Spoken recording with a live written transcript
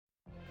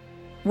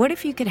What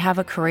if you could have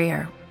a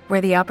career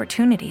where the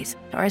opportunities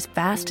are as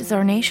vast as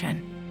our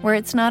nation, where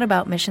it's not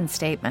about mission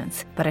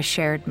statements, but a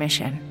shared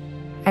mission?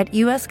 At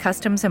U.S.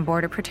 Customs and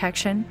Border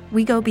Protection,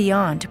 we go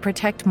beyond to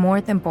protect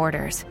more than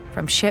borders.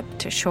 From ship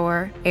to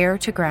shore, air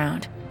to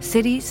ground,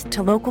 cities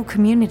to local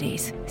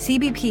communities,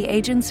 CBP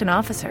agents and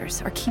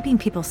officers are keeping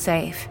people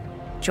safe.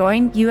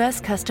 Join U.S.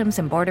 Customs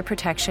and Border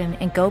Protection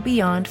and go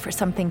beyond for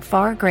something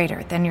far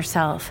greater than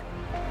yourself.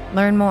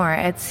 Learn more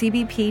at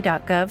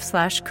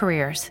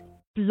cbp.gov/careers.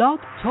 Blog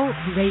Talk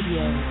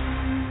Radio.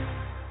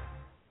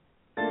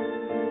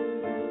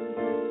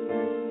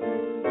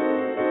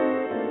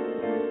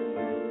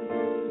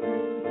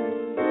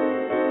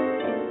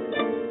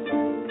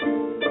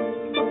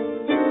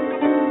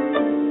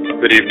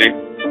 Good evening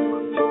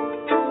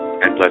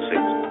and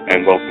blessings,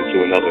 and welcome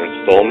to another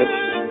installment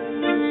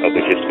of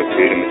the Gist of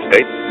Freedom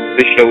Estate.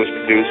 This show is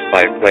produced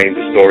by acclaimed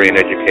historian,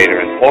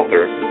 educator, and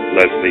author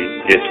Leslie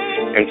Gist,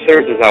 and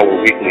serves as our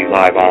weekly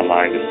live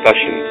online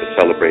discussion to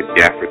celebrate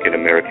the African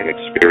American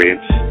experience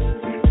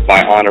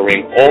by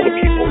honoring all the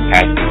people,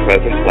 past and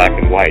present, black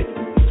and white,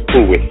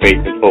 who, with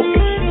faith and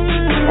focus,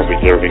 are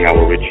preserving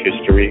our rich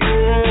history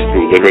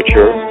through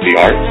literature, the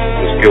arts,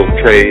 the skilled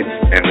trades,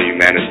 and the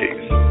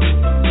humanities.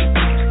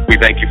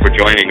 We thank you for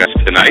joining us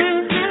tonight,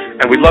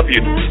 and we'd love you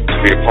to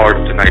be a part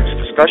of tonight's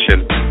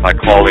discussion by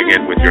calling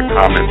in with your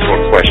comments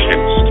or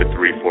questions to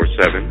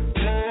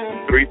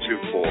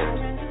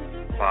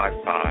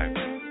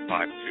 347-324-5552.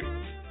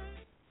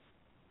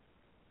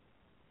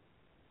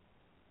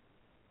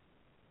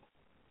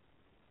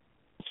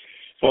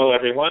 Hello,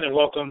 everyone, and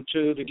welcome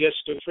to the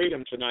Gist of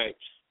Freedom tonight.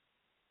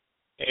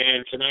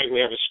 And tonight we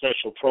have a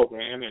special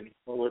program, and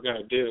what we're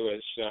going to do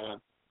is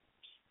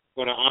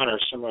going to honor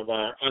some of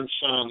our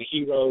unsung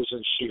heroes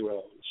and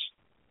sheroes.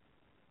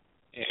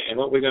 And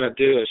what we're going to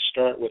do is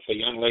start with a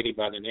young lady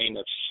by the name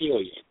of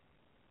Celia.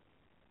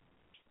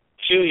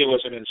 Celia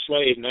was an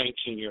enslaved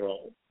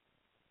 19-year-old,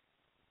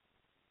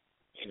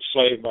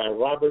 enslaved by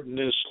Robert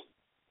Newsom.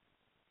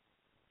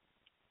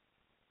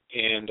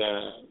 And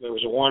there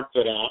was a warrant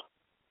put out,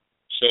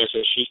 says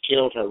that she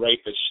killed her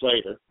rapist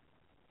slaver.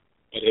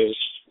 That is,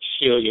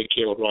 Celia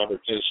killed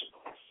Robert Newsom.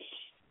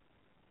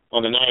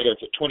 On the night of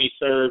the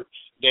 23rd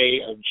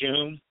day of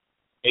June,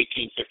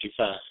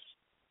 1855,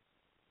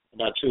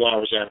 about 2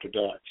 hours after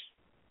dark,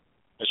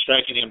 by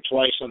striking him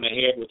twice on the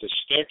head with a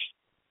stick,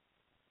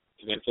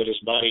 and then put his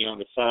body on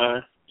the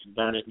fire and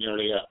burned it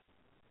nearly up.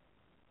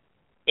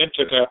 Then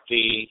took up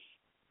the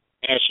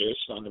ashes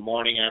on the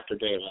morning after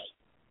daylight.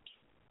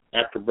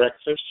 After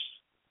breakfast,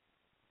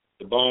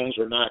 the bones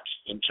were not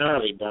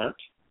entirely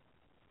burnt,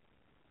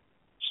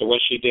 so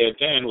what she did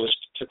then was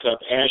took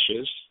up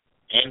ashes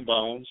and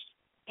bones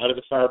out of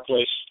the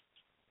fireplace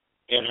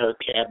in her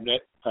cabin,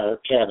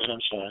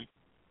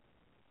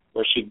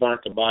 where she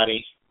burnt the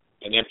body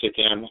and emptied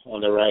them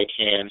on the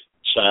right-hand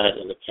side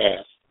of the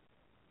path,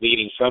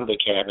 leading from the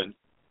cabin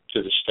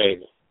to the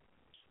stable.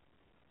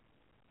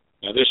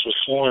 Now, this was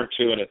sworn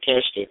to and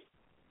attested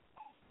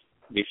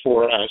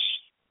before us,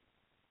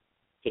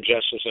 the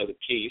Justice of the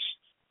Peace,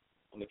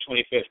 on the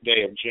 25th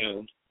day of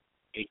June,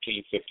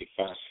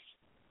 1855.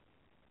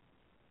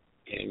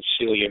 And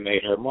Celia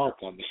made her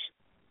mark on this.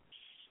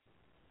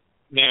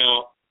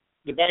 Now,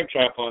 the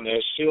backdrop on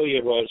this,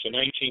 Celia was a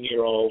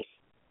 19-year-old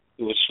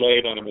who was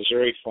slaved on a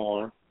Missouri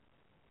farm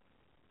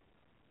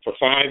for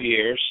 5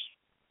 years,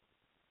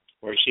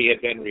 where she had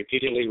been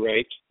repeatedly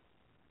raped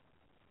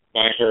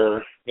by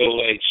her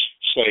middle-aged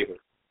slaver.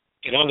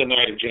 And on the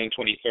night of June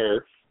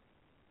 23rd,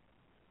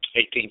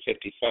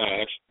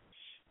 1855,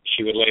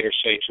 she would later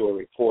say to a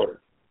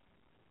reporter,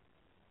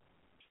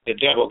 "The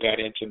devil got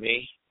into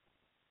me."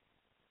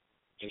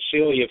 And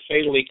Celia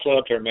fatally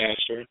clubbed her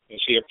master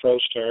as he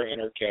approached her in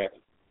her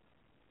cabin.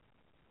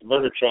 The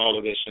murder trial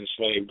of this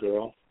enslaved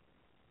girl,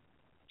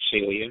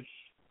 Celia,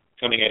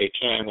 coming at a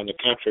time when the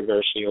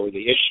controversy over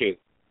the issue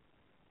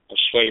of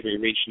slavery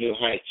reached new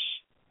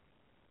heights,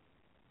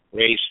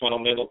 raised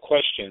fundamental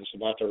questions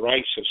about the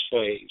rights of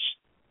slaves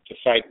to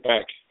fight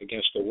back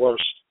against the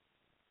worst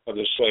of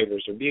the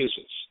slavers'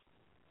 abuses.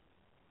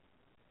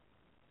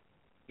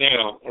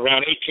 Now,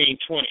 around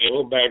 1820, a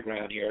little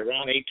background here,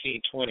 around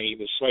 1820,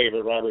 the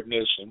slaver Robert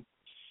Newsom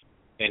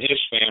and his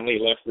family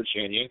left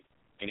Virginia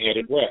and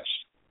headed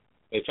west.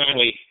 They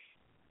finally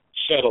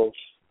settled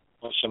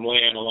on some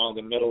land along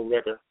the Middle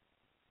River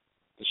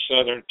in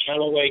southern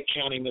Callaway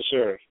County,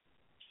 Missouri.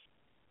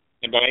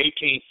 And by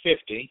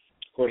 1850,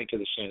 according to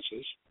the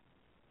census,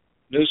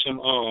 Newsom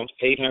owned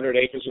 800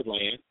 acres of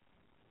land,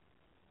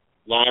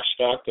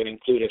 livestock that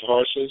included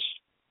horses,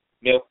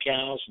 milk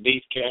cows,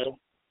 beef cattle,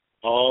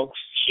 hogs,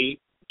 sheep,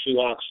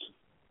 2 oxen.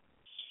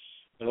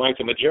 And like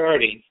the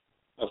majority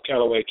of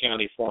Callaway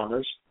County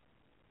farmers,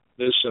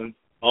 Newsom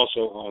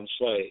also owned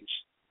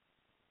slaves,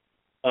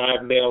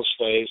 5 male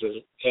slaves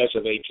as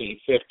of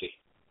 1850.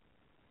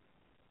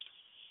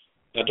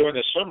 Now, during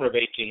the summer of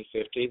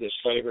 1850, the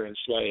slaver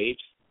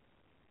enslaved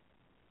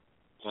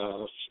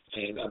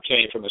and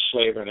obtained from a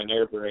slaver in a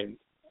neighboring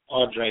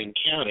Audrain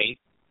County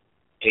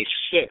a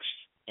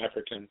 6th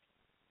African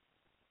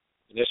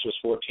and this was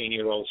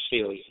 14-year-old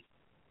Celia.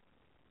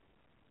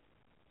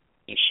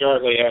 And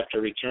shortly after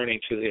returning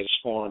to his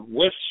farm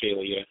with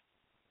Celia,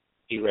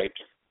 he raped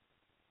her.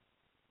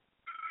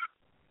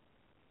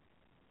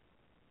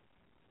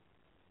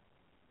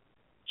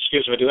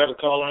 Excuse me, do I have a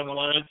caller on the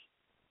line?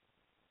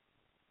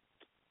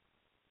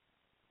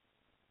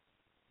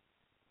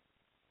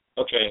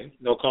 Okay,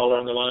 no caller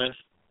on the line?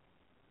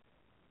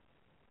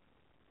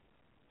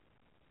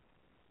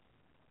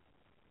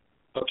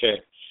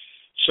 Okay,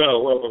 so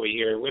where were we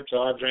here? Went to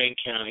Audrain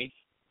County.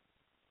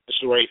 This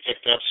is where he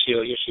picked up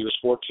Celia. She was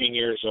 14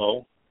 years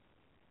old.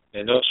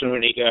 And no sooner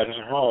than he got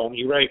her home,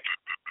 he raped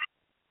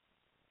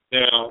her.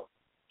 Now,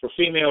 for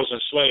females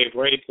enslaved,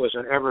 rape was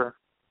an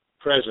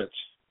ever-present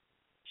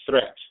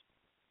threat,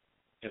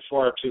 and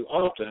far too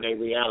often a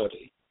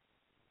reality.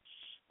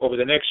 Over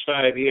the next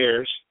 5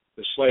 years,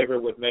 the slaver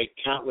would make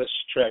countless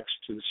treks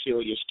to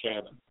Celia's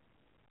cabin,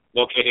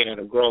 located in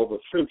a grove of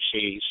fruit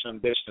trees some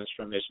distance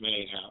from his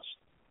main house,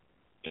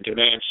 and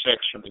demand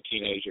sex from the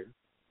teenager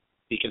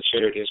he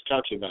considered his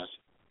concubine.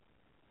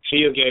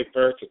 Celia gave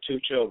birth to 2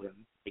 children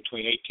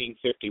between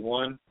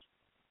 1851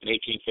 and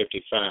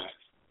 1855,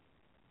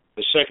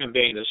 the second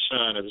being the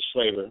son of the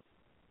slaver,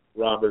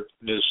 Robert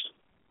Newsom.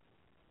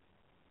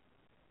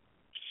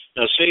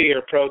 Now, Celia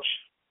approached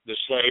the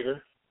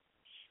slaver,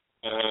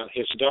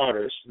 his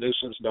daughters,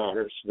 Newsom's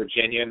daughters,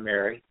 Virginia and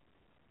Mary,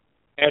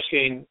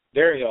 asking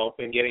their help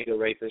in getting the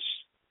rapist,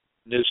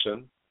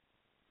 Newsom,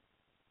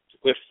 to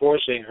quit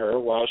forcing her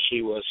while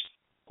she was,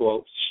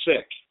 quote,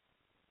 sick.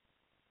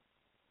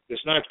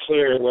 It's not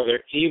clear whether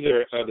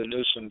either of the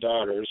Newsom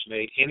daughters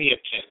made any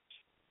attempt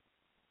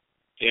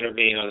to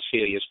intervene on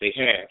Celia's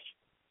behalf,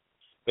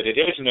 but it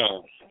is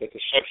known that the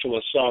sexual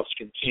assaults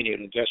continued,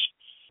 and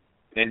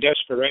in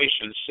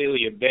desperation,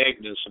 Celia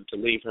begged Newsom to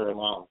leave her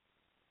alone,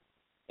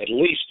 at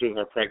least through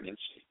her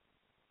pregnancy.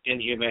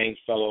 Inhumane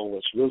fellow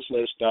was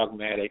ruthless,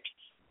 dogmatic,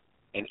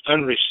 and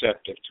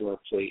unreceptive to her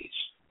pleas.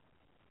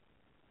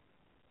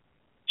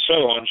 So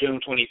on June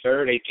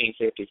 23rd,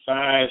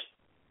 1855,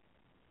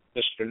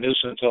 Mr.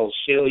 Newsom told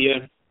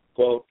Celia,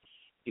 quote,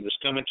 he was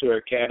coming to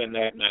her cabin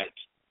that night.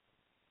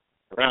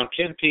 Around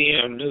 10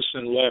 p.m.,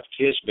 Newsom left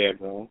his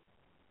bedroom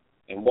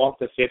and walked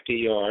the 50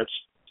 yards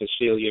to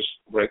Celia's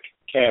brick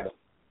cabin.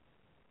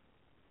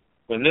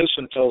 When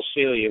Newsom told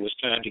Celia it was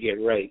time to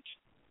get raped,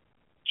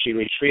 she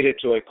retreated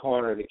to a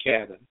corner of the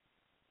cabin.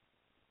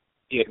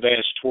 He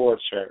advanced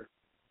towards her.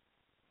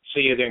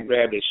 Celia then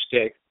grabbed a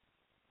stick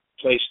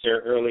placed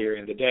there earlier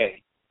in the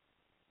day.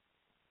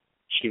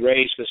 She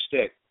raised the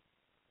stick,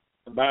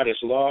 about as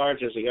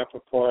large as the upper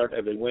part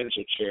of a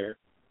Windsor chair,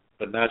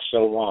 but not so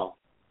long,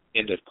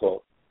 end of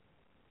quote,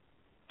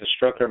 and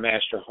struck her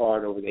master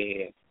hard over the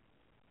head.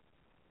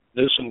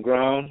 Newsom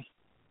groaned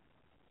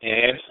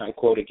and, I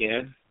quote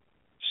again,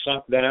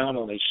 sunk down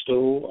on a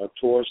stool or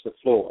towards the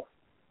floor,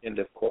 end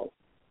of quote.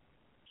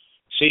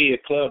 Celia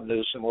clubbed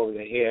Newsom over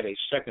the head a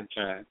second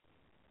time,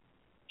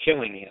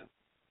 killing him.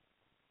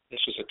 This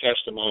is a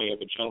testimony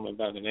of a gentleman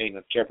by the name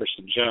of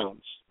Jefferson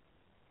Jones.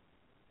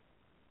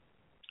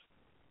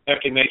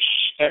 After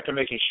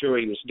making sure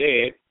he was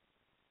dead,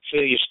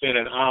 Celia spent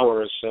an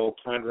hour or so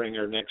pondering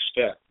her next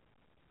step.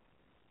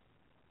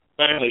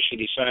 Finally, she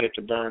decided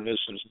to burn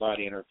Newsom's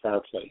body in her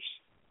fireplace.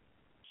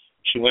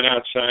 She went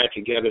outside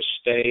to gather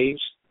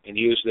staves and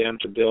used them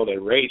to build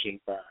a raging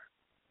fire.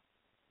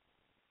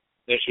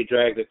 Then she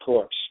dragged the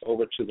corpse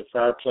over to the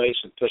fireplace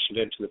and pushed it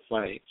into the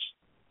flames.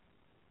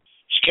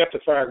 She kept the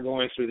fire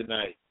going through the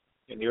night.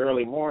 In the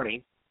early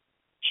morning,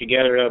 she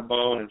gathered up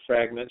bone and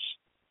fragments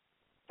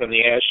from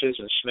the ashes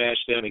and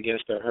smashed them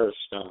against the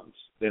hearthstones,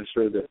 then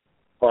threw the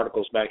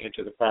particles back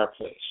into the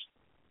fireplace.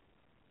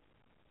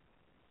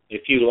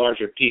 A few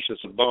larger pieces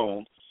of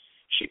bone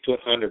she put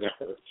under the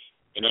hearth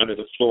and under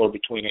the floor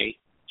between a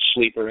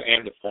sleeper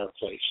and the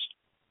fireplace.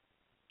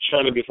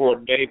 Shortly before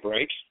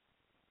daybreak,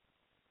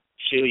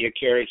 Celia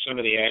carried some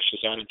of the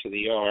ashes out into the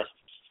yard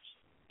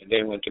and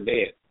then went to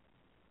bed.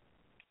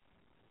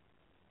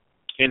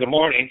 In the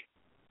morning,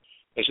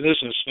 as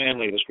Newsom's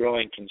family was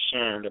growing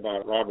concerned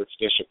about Robert's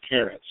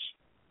disappearance,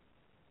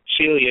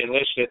 Celia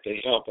enlisted the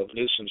help of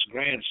Newsom's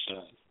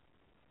grandson.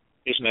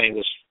 His name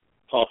was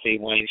Coffee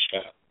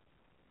Wainscott,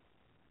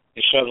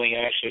 in shoveling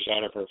ashes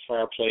out of her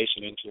fireplace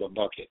and into a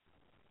bucket.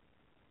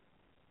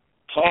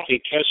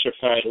 Coffee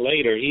testified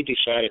later he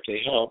decided to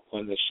help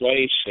when the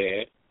slave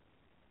said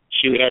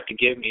she would have to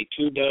give me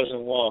 24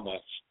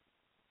 walnuts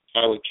if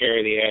I would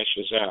carry the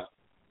ashes out.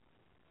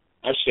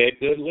 I said,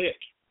 good lick.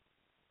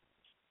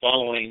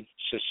 Following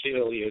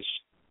Cecilia's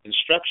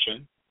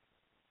instruction,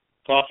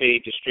 Coffee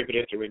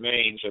distributed the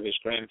remains of his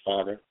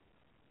grandfather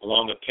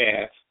along a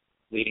path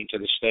leading to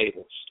the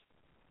stables.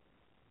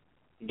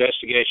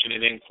 Investigation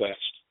and inquest.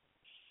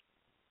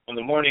 On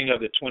the morning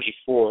of the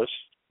 24th,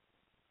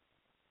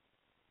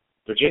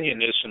 Virginia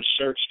Newsom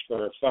searched for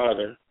her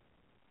father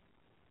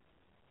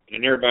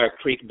in nearby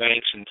creek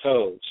banks and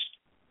coves,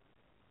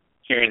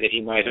 fearing that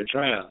he might have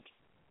drowned.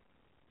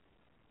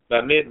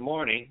 By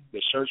mid-morning,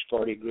 the search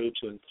party grew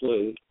to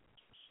include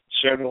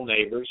several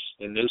neighbors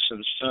and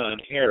Newsom's son,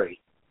 Harry.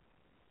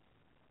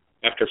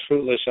 After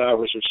fruitless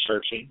hours of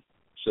searching,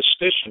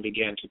 suspicion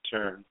began to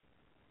turn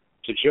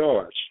to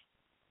George,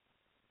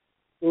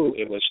 who,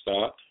 it was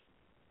thought,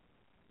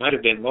 might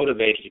have been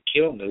motivated to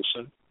kill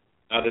Newsom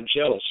out of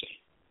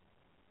jealousy.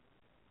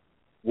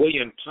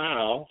 William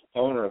Powell,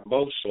 owner of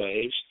both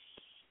slaves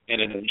and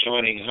an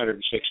adjoining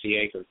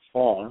 160-acre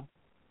farm,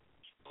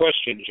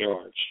 questioned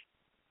George.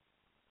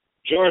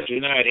 George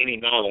denied any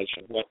knowledge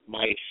of what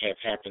might have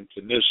happened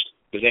to Newsom,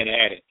 but then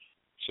added,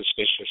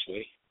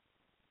 suspiciously,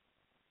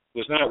 it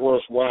was not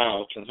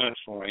worthwhile to hunt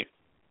for him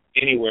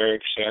anywhere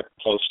except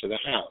close to the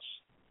house.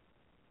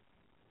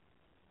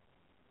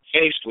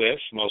 Faced with,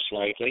 most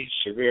likely,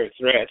 severe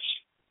threats,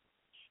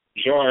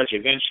 George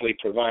eventually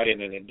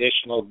provided an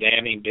additional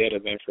damning bit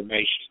of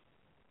information.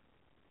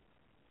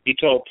 He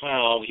told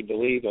Powell he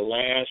believed the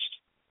last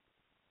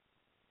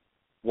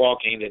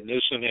walking that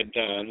Newsom had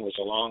done was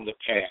along the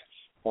path,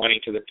 pointing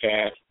to the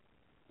path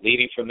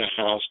leading from the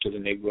house to the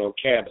Negro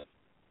cabin.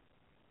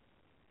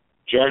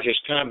 George's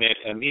comment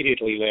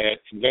immediately led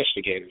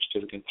investigators to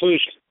the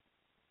conclusion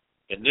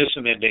that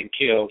Newsom had been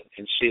killed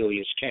in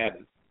Celia's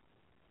cabin.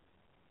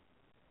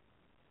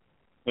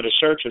 When a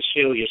search of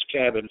Celia's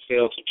cabin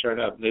failed to turn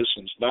up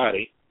Newsom's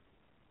body,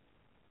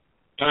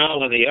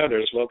 Powell and the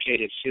others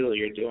located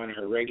Celia doing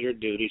her regular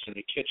duties in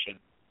the kitchen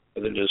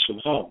of the Newsom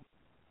home.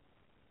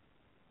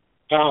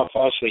 Powell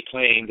falsely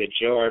claimed that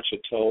George had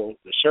told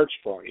the search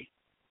party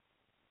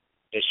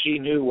that she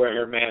knew where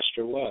her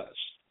master was,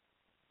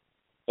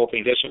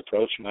 hoping this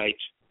approach might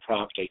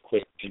prompt a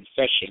quick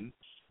confession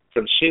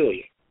from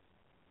Celia.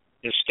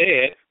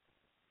 Instead,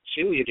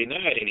 Celia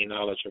denied any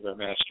knowledge of her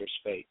master's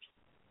fate.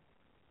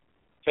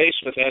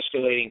 Faced with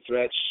escalating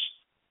threats,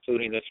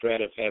 including the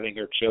threat of having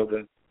her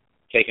children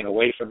taken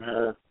away from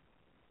her,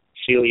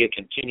 Celia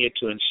continued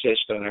to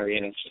insist on her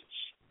innocence.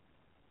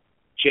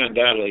 She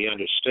undoubtedly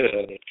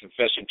understood that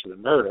confessing to the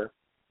murder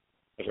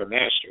of her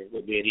master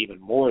would be an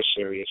even more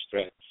serious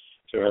threat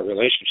to her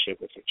relationship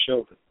with her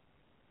children.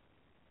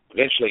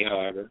 Eventually,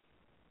 however,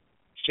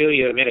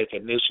 Celia admitted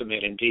that Newsom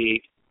had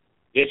indeed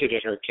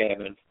visited her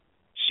cabin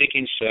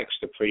seeking sex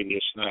the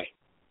previous night.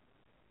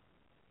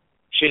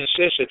 She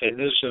insisted that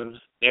Newsom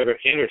never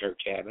entered her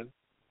cabin,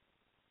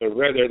 but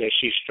rather that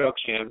she struck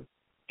him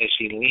as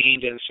he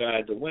leaned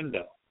inside the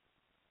window,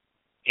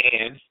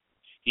 and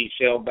he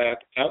fell back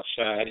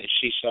outside and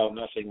she saw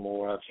nothing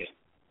more of him.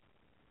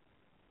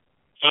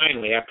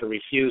 Finally, after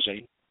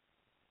refusing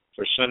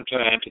for some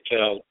time to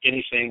tell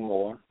anything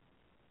more,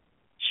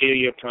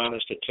 Celia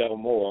promised to tell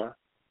more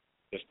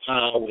if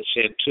Powell would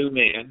send two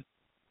men,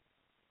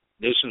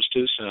 Newsom's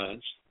two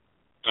sons,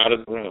 out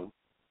of the room.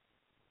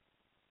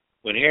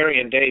 When Harry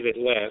and David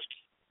left,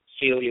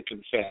 Celia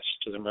confessed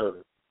to the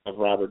murder of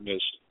Robert Newsom.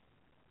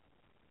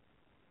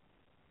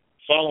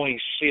 Following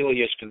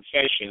Celia's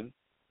confession,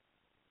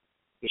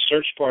 the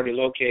search party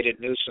located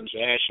Newsom's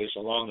ashes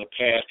along the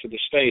path to the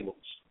stables.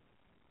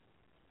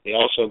 They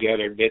also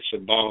gathered bits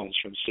of bones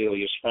from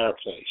Celia's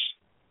fireplace,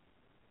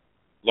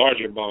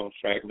 larger bone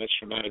fragments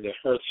from under the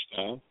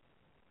hearthstone,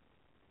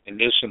 and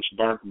Newsom's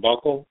burnt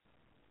buckle,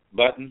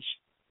 buttons,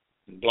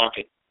 and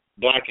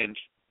blackened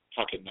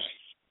pocket knife.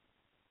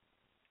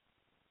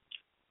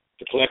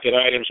 The collected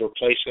items were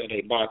placed in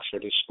a box for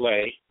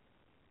display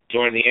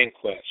during the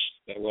inquest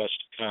that was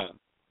to come.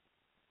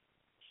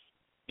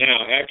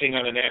 Now, acting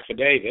on an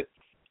affidavit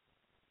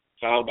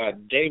filed by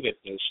David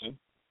Newsom,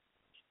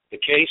 the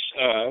case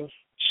of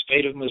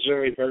State of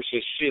Missouri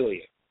versus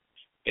Celia,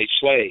 a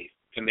slave,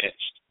 commenced.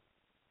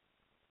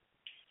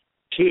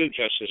 2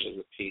 justices of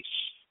the peace,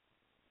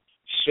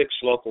 6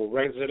 local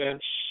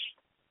residents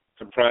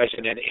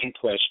comprising an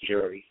inquest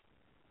jury,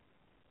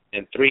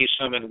 and 3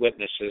 summoned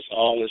witnesses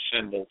all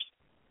assembled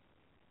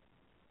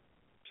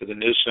to the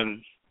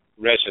Newsom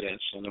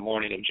residence on the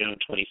morning of June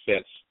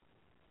 25th.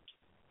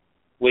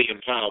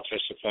 William Powell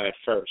testified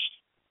first,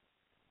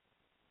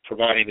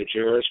 providing the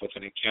jurors with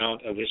an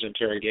account of his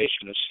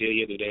interrogation of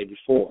Celia the day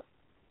before.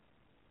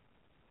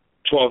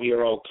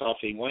 12-year-old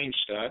Coffee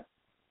Wainstott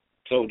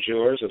told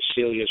jurors of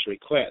Celia's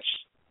request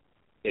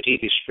that he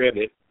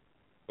distribute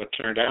what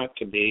turned out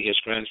to be his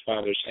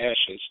grandfather's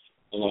ashes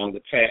along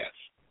the path.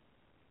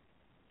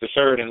 The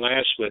third and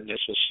last witness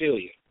was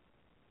Celia,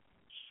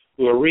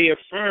 who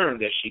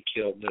reaffirmed that she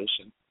killed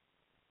Newsom,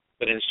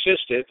 but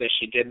insisted that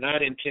she did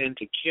not intend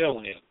to kill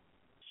him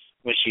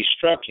when she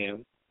struck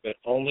him, but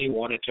only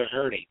wanted to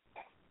hurt him.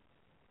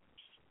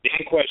 The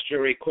inquest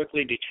jury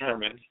quickly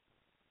determined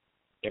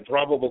that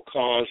probable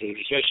cause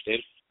existed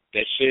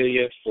that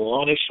Celia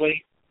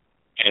feloniously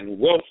and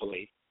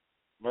willfully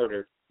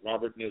murdered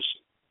Robert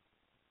Newsom,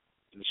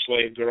 and the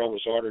slave girl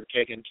was ordered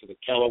taken to the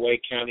Callaway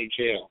County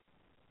Jail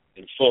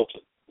in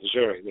Fulton,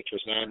 Missouri, which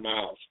was 9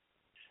 miles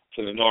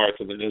to the north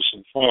of the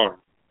Newsom farm.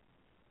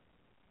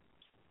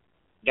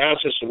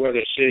 Doubts as to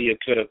whether Celia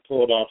could have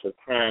pulled off her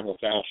crime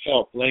without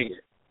help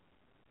lingered.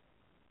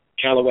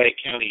 Callaway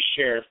County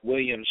Sheriff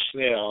William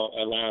Snell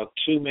allowed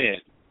 2 men,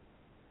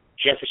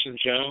 Jefferson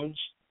Jones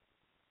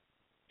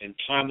and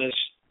Thomas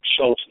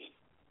Schultzman,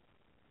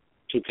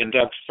 to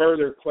conduct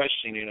further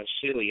questioning of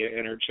Celia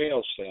in her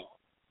jail cell.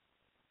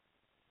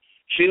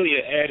 Celia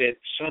added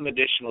some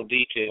additional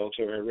detail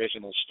to her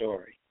original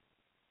story,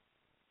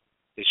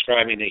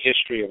 describing the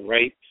history of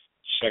rape,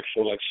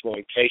 sexual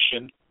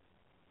exploitation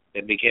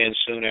that began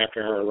soon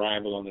after her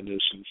arrival on the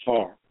Newsom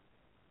farm.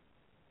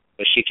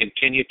 But she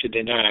continued to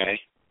deny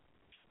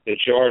that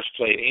George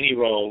played any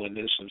role in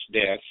Newsom's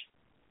death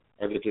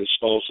or the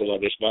disposal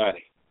of his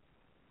body.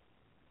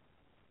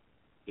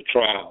 The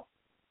trial.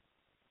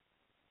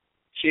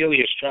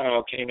 Celia's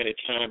trial came at a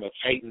time of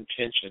heightened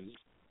tension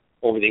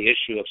over the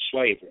issue of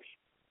slavery.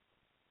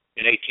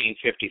 In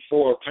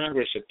 1854,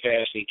 Congress had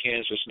passed the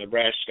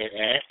Kansas-Nebraska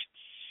Act,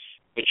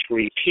 which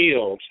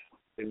repealed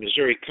the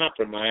Missouri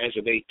Compromise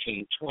of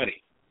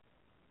 1820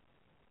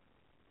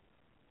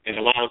 and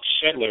allowed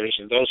settlers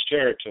in those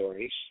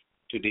territories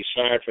to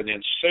decide for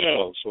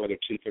themselves whether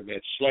to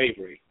permit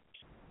slavery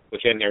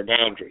within their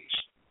boundaries.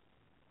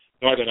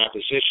 Northern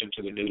opposition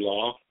to the new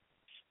law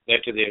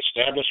led to the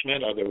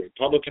establishment of the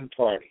Republican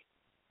Party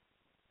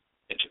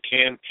and to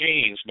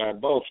campaigns by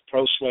both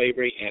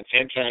pro-slavery and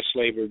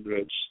anti-slavery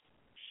groups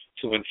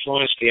to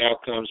influence the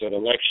outcomes of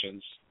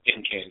elections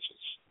in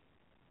Kansas.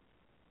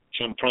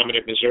 Some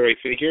prominent Missouri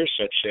figures,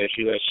 such as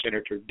U.S.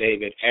 Senator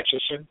David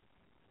Atchison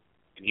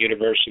and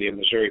University of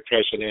Missouri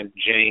President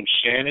James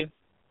Shannon,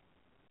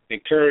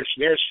 encouraged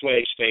their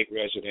slave state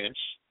residents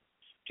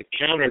to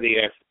counter the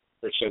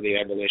efforts of the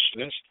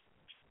abolitionists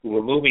who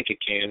were moving to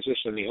Kansas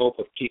in the hope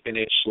of keeping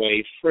it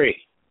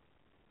slave-free.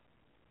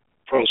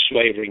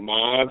 Pro-slavery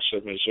mobs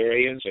of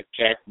Missourians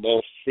attacked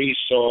both free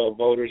soil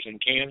voters in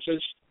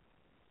Kansas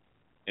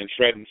and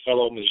threatened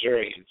fellow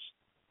Missourians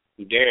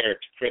who dared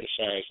to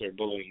criticize their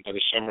bullying. By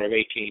the summer of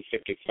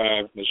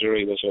 1855,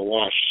 Missouri was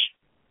awash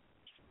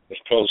with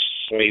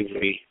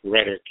pro-slavery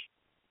rhetoric.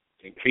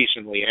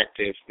 Increasingly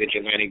active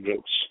vigilante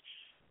groups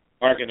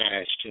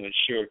organized to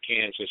ensure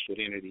Kansas would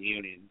enter the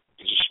Union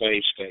as a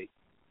slave state.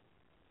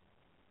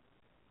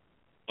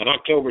 On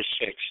October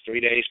 6, 3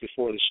 days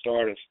before the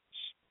start of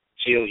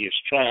Celia's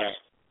trial,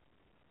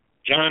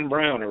 John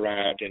Brown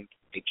arrived in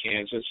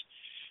Kansas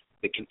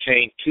that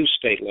contained two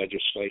state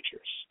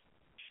legislatures,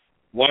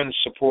 one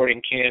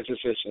supporting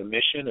Kansas's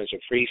admission as a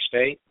free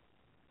state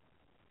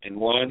and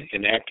one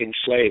enacting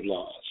slave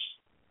laws.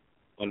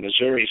 On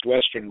Missouri's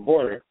western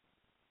border,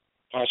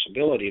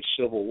 possibility of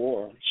civil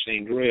war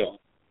seemed real.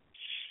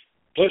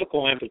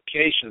 Political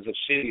implications of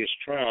Celia's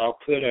trial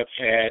could have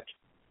had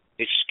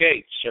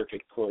escaped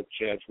Circuit Court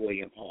Judge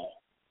William Hall.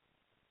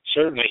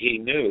 Certainly he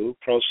knew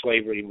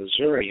pro-slavery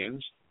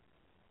Missourians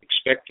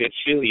expected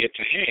Celia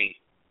to hang.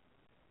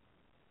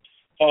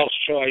 Hall's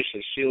choice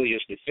as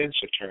Celia's defense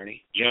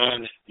attorney,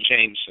 John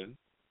Jameson,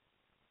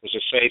 was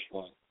a safe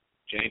one.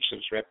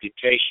 Jameson's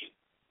reputation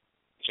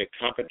as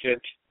a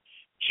competent,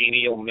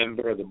 genial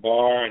member of the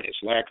bar and his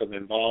lack of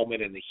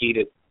involvement in the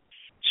heated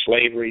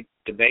slavery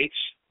debates,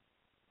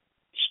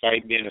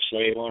 despite being a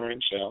slave owner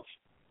himself,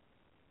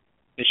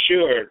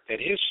 ensured that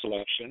his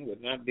selection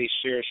would not be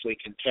seriously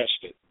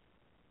contested.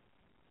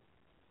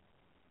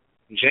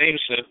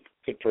 Jameson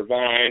could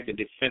provide the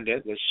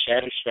defendant with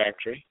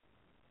satisfactory,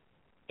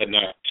 but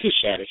not too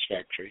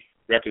satisfactory,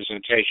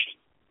 representation.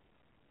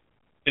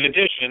 In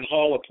addition,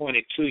 Hall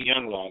appointed two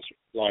young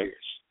lawyers,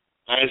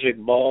 Isaac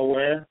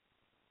Ballware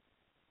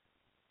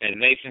and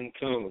Nathan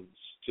Coons,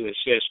 to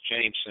assist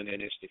Jameson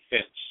in his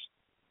defense.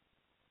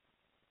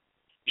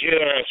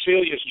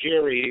 Celia's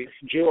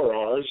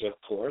jurors, of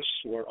course,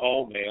 were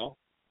all male.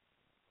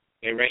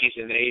 They ranged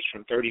in age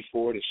from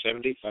 34 to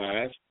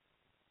 75,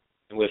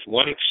 and with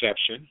one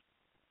exception,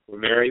 were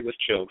married with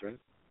children.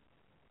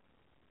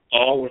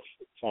 All were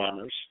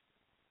farmers.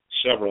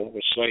 Several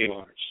were slave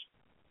owners.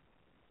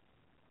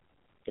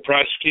 The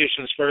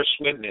prosecution's first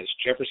witness,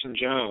 Jefferson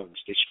Jones,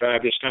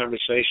 described his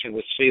conversation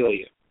with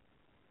Celia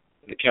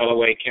in the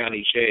Callaway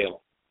County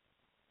Jail.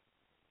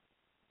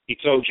 He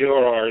told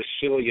jurors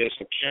Celia's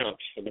account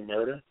for the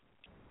murder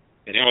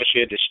and how she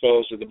had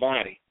disposed of the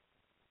body.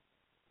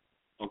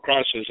 On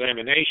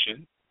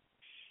cross-examination,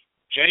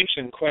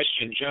 Jameson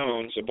questioned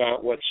Jones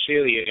about what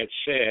Celia had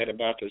said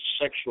about the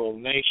sexual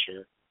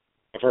nature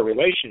of her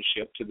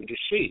relationship to the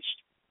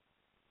deceased.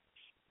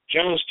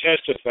 Jones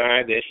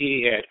testified that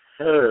he had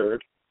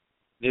heard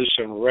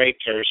Newsom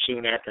raped her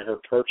soon after her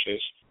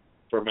purchase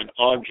from an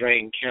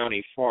Audrain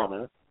County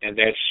farmer, and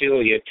that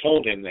Celia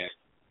told him that.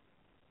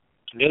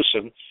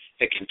 Newsom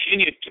had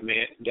continued to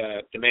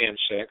demand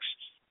sex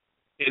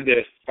in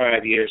the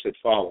 5 years that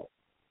followed.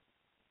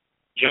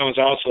 Jones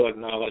also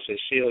acknowledged that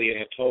Celia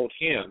had told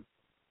him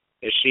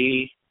that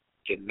she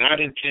did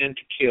not intend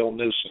to kill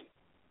Newsom,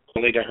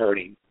 only to hurt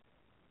him.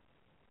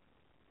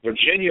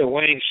 Virginia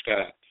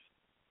Wainscott,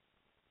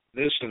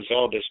 Newsom's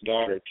oldest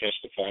daughter,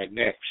 testified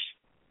next.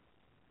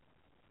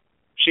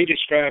 She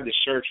described the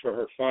search for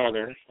her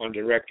father on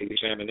direct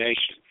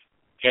examination,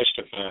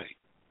 testifying,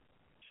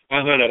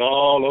 "I hunted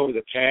all over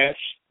the paths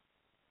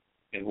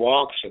and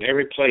walks and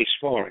every place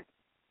for him,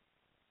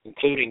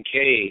 including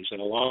caves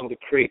and along the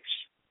creeks,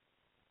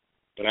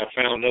 but I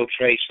found no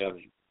trace of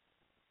him."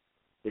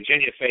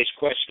 Virginia faced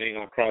questioning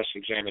on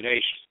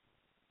cross-examination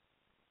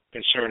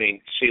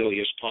concerning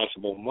Celia's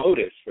possible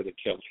motive for the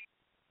killing.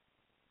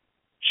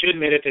 She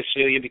admitted that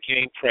Celia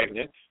became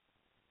pregnant,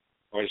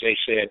 or as they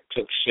said,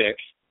 took sick,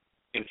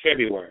 in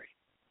February,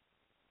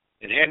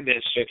 and hadn't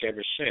been sick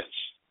ever since.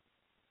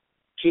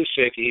 Too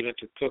sick even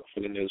to cook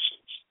for the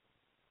Newsoms.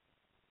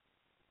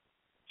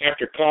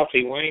 After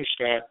coffee,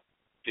 Wainscott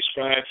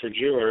described for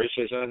jurors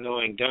his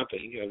unknowing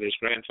dumping of his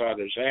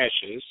grandfather's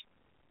ashes.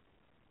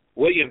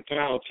 William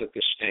Powell took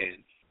a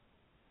stand.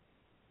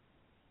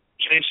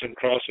 Jameson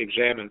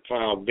cross-examined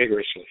Powell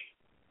vigorously,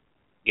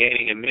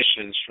 gaining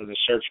admissions from the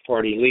search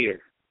party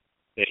leader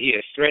that he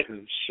had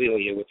threatened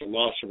Celia with the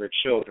loss of her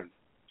children,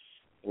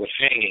 with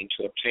hanging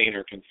to obtain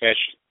her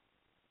confession.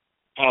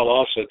 Powell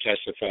also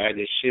testified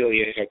that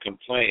Celia had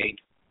complained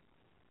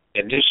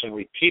that Newsom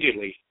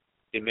repeatedly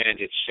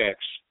demanded sex,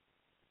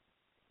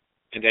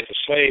 and that the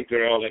slave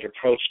girl had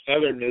approached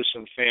other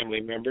Newsom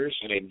family members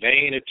in a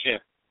vain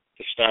attempt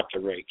to stop the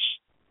rapes.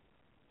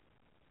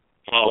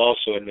 Powell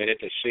also admitted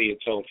that Celia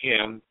told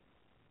him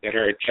that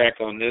her attack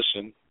on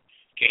Newsom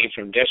came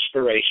from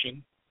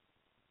desperation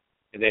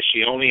and that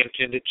she only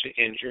intended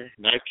to injure,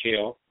 not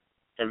kill,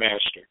 her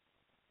master.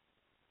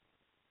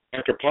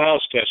 After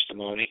Powell's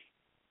testimony,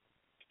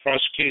 the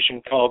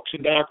prosecution called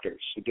two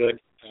doctors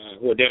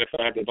who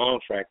identified the bone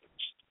fragments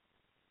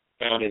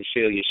found in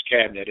Celia's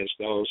cabinet as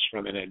those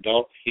from an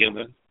adult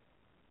human.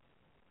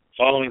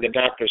 Following the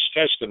doctor's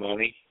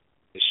testimony,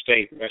 the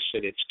state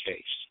rested its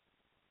case.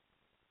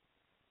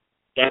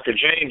 Dr.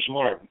 James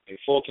Martin, a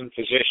Fulton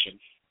physician,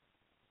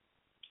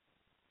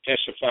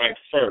 testified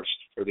first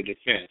for the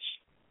defense.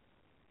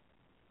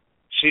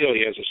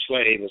 Celia, as a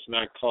slave, was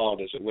not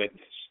called as a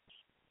witness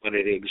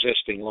under the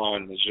existing law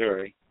in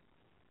Missouri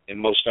and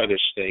most other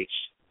states.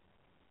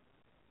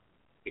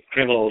 A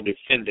criminal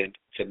defendant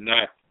could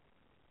not,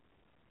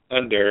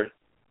 under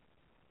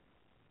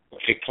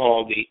what they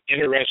call the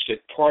interested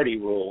party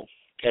rule,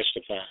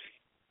 testify.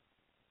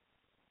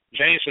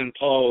 Jameson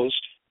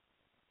posed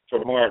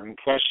for Martin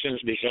questions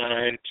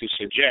designed to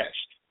suggest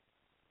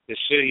that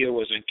Celia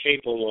was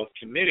incapable of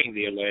committing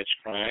the alleged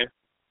crime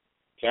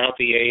without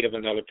the aid of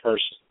another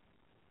person.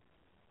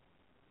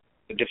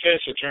 The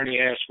defense attorney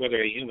asked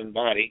whether a human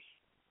body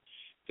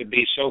could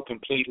be so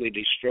completely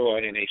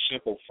destroyed in a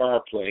simple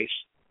fireplace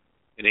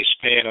in a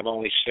span of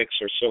only 6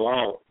 or so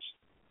hours.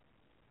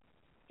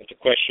 But the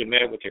question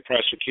met with a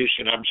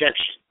prosecution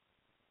objection,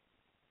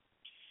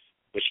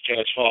 which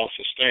Judge Hall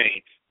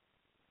sustained.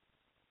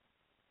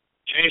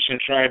 Jameson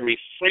tried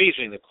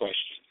rephrasing the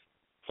question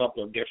a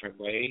couple of different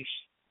ways.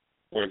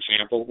 For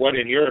example, what,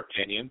 in your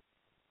opinion,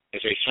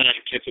 as a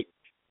scientific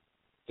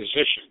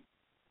physician,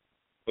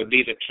 would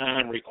be the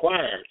time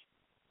required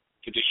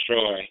to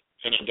destroy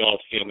an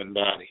adult human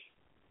body?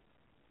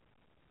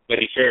 But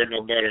he fared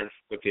no better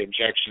with the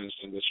objections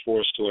and was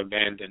forced to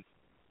abandon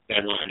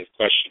that line of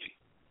questioning.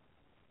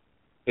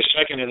 The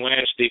second and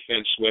last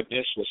defense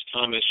witness was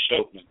Thomas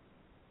Shopman.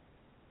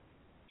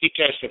 He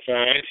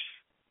testified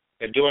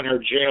that during her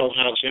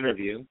jailhouse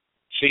interview,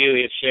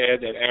 Celia had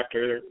said that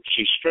after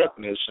she struck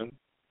Newsom,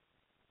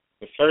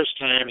 the first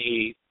time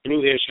he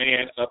threw his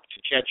hand up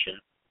to catch her.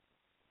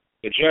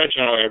 The judge,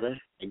 however,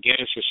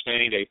 again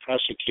sustained a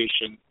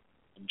prosecution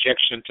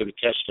objection to the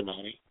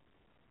testimony,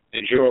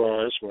 and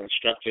jurors were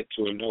instructed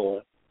to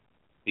ignore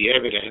the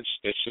evidence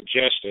that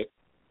suggested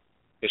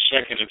the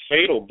second and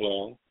fatal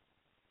blow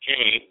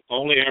came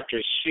only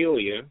after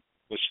Celia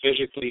was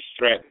physically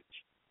threatened.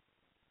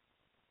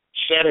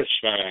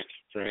 Satisfied,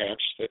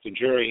 perhaps, that the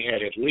jury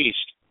had at least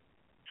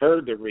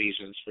heard the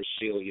reasons for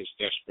Celia's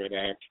desperate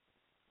act,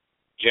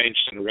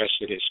 Jameson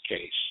rested his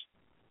case.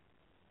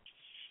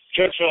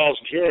 Judge Hall's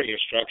jury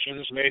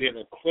instructions made an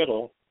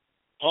acquittal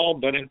all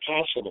but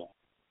impossible.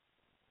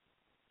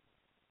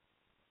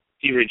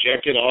 He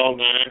rejected all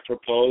 9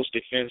 proposed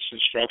defense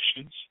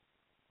instructions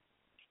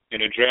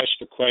and addressed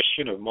the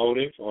question of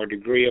motive or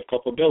degree of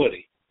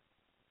culpability.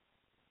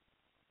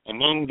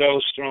 Among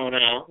those thrown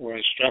out were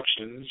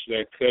instructions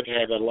that could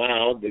have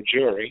allowed the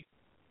jury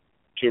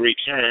to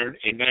return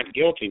a not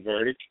guilty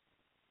verdict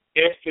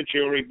if the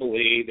jury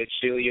believed that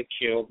Celia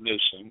killed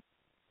Newsom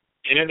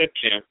in an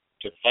attempt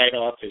to fight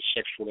off his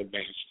sexual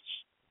advances.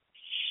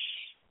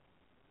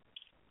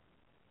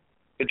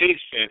 The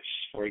defense,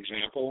 for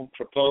example,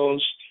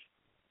 proposed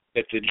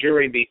that the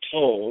jury be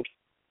told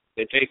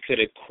that they could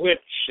acquit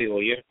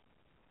Celia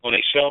on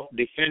a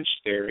self-defense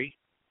theory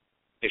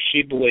if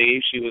she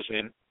believed she was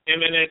in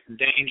imminent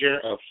danger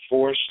of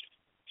forced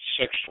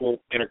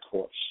sexual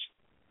intercourse.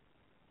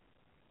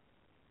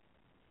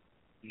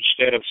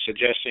 Instead of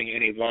suggesting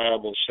any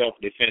viable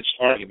self-defense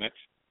argument,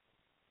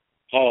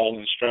 Hall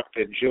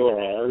instructed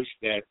jurors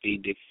that the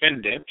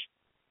defendant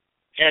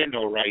had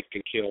no right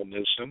to kill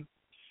Newsom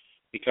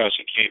because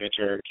he came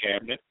into her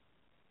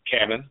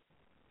cabin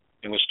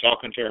and was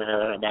talking to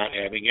her about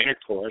having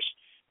intercourse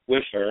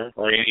with her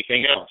or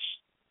anything else.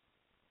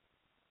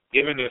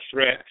 Given the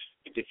threat,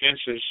 the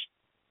defense's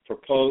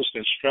proposed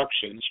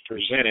instructions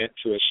presented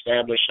to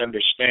establish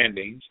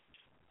understandings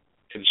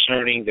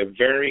concerning the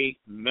very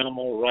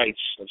minimal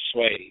rights of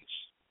slaves.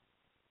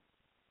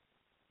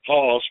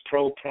 Hall's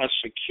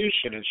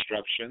pro-prosecution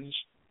instructions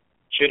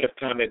should have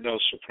come at no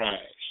surprise.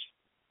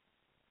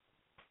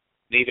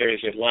 neither is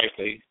it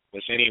likely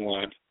was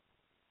anyone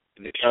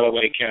in the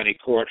Callaway County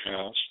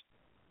Courthouse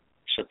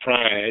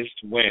surprised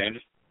when,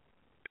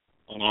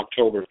 on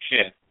October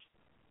 10th,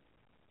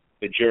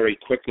 the jury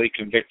quickly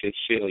convicted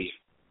Celia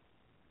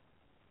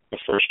of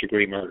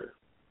first-degree murder.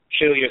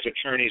 Celia's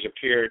attorneys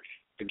appeared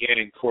again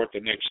in court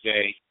the next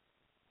day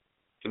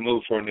to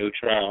move for a new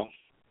trial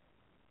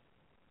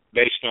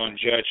based on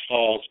Judge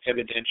Hall's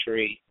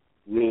evidentiary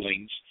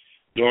rulings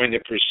during the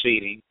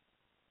proceeding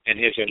and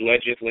his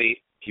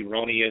allegedly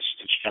erroneous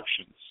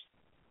instructions.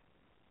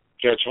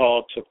 Judge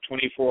Hall took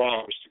 24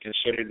 hours to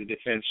consider the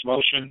defense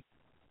motion,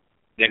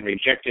 then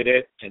rejected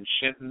it and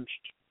sentenced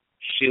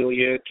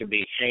Celia to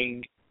be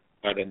hanged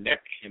by the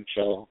neck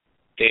until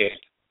dead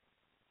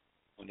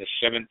on the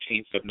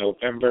 17th of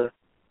November,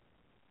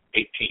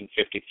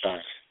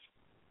 1855.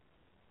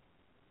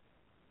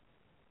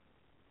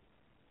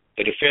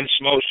 The defense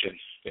motion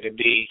that it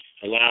be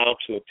allowed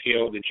to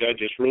appeal the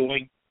judge's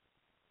ruling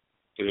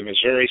to the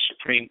Missouri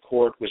Supreme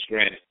Court was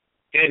granted.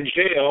 In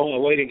jail,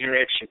 awaiting her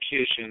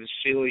execution,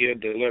 Celia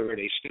delivered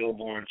a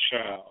stillborn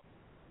child.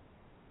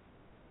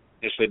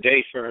 As the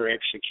day for her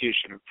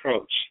execution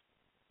approached,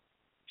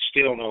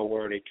 still no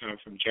word had come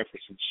from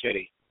Jefferson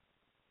City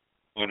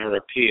on her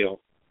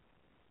appeal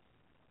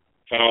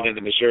filed in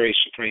the Missouri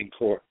Supreme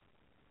Court.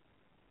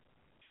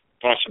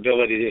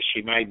 Possibility that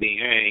she might be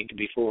hanged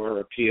before her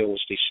appeal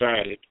was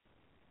decided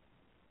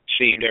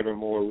seemed ever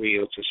more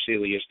real to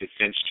Celia's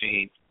defense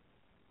team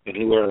and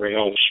whoever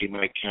else she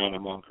might count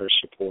among her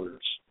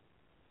supporters.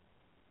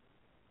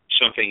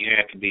 Something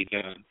had to be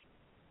done.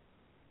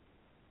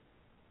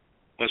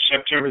 On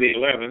September the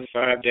 11th,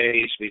 5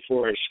 days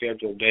before her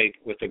scheduled date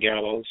with the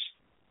gallows,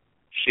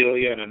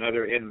 Celia and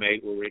another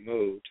inmate were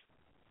removed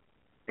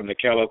from the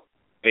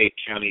Callaway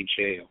County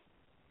Jail,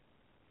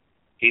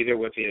 either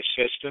with the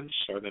assistance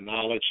or the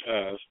knowledge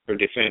of her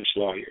defense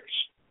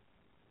lawyers.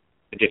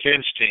 The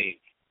defense team,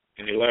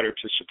 in a letter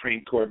to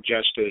Supreme Court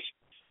Justice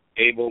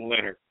Abel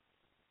Leonard,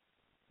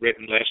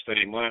 written less than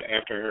a month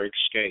after her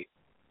escape,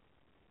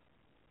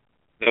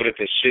 noted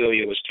that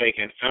Celia was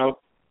taken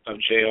out of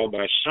jail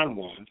by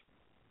someone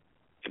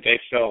that they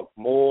felt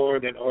more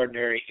than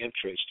ordinary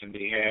interest in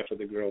behalf of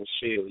the girl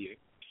Celia,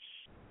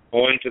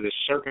 owing to the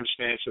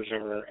circumstances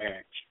of her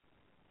act.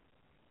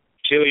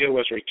 Celia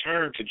was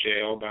returned to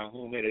jail by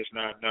whom it is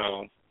not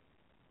known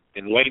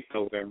in late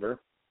November,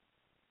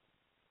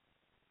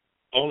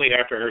 only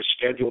after her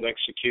scheduled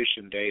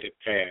execution date had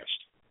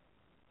passed.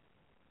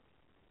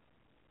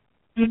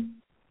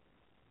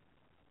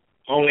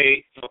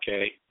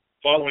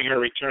 Following her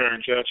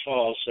return, Judge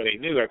Hall set a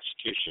new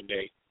execution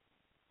date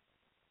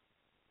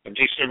of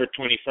December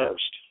 21st,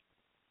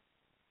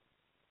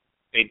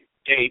 a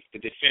date the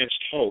defense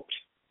hoped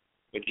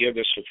would give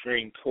the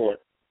Supreme Court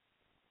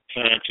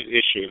time to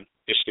issue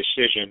its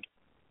decision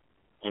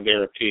on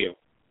their appeal.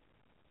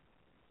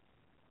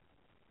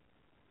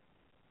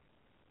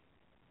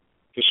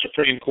 The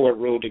Supreme Court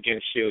ruled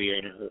against Celia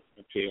in her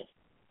appeal.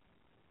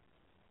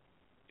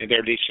 In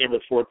their December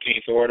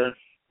 14th order,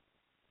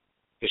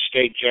 the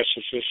state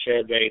justices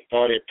said they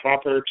thought it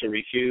proper to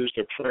refuse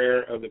the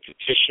prayer of the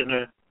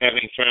petitioner,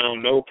 having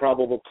found no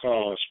probable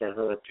cause for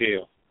her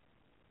appeal.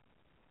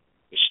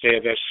 The stay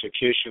of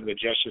execution, the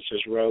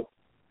justices wrote,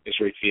 is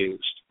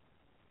refused.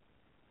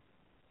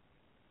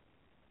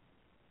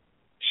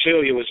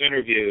 Celia was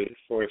interviewed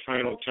for a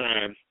final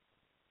time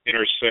in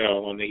her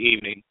cell on the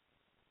evening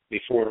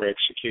before her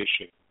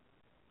execution.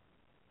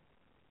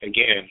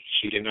 Again,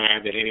 she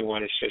denied that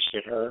anyone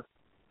assisted her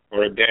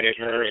or abetted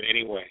her in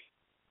any way.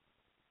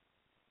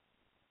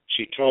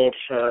 She told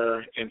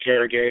her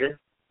interrogator,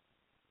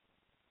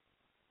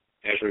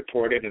 as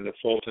reported in the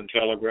Fulton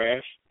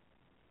Telegraph,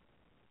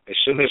 "As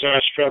soon as I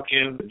struck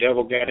him, the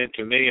devil got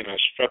into me, and I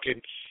struck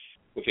him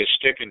with his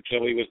stick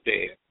until he was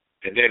dead,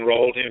 and then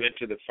rolled him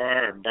into the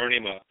fire and burned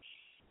him up."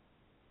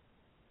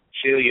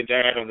 Celia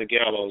died on the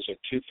gallows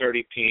at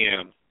 2:30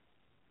 p.m.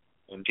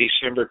 on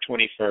December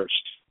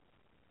 21st,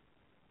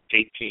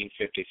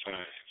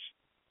 1855.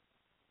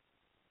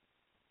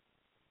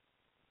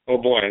 Oh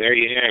boy, there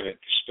you have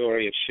it, the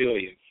story of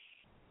Celia.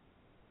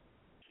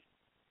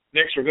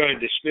 Next, we're going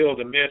to dispel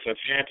the myth of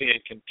happy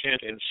and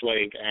content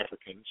enslaved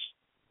Africans.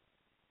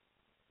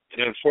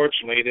 And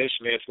unfortunately, this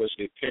myth was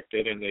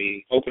depicted in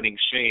the opening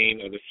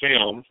scene of the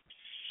film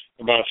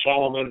about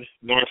Solomon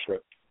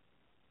Northrop.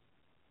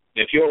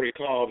 And if you'll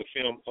recall, the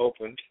film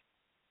opened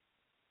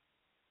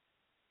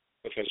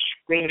with a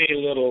scrawny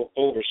little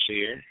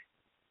overseer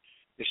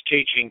is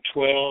teaching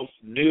 12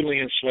 newly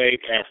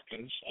enslaved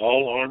Africans,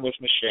 all armed with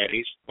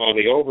machetes, while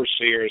the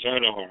overseer is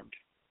unarmed.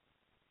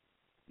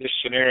 This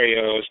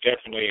scenario is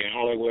definitely a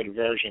Hollywood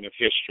version of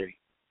history.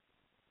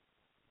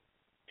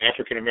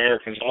 African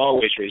Americans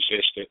always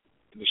resisted,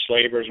 and the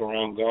slavers were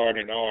on guard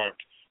and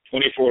armed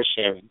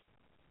 24/7,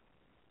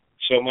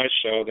 so much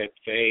so that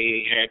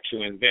they had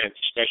to invent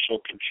special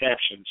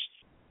contraptions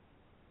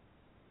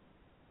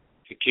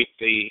to keep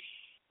the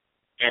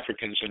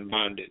Africans in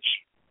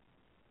bondage.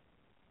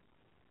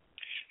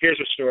 Here's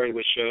a story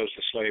which shows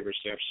the slavers'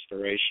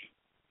 desperation.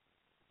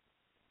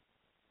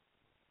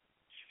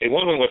 A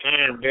woman with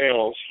iron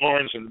bells,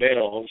 horns and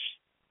bells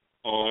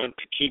on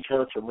to keep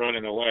her from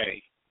running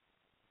away.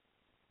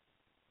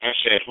 I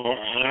said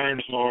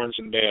iron, horns,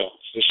 and bells.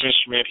 This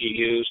instrument he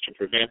used to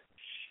prevent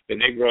the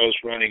Negroes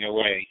running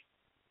away,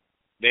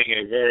 being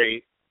a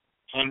very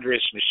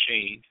ponderous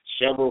machine,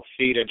 several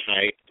feet in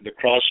height, the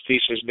cross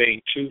pieces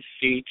being 2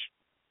 feet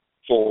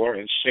 4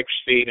 and 6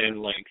 feet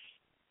in length.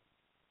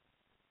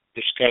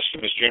 This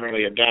custom is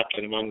generally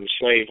adopted among the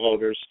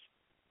slaveholders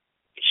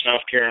of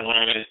South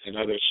Carolina and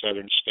other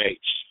southern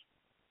states.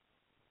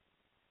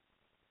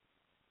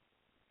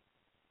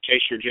 In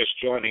case you're just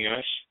joining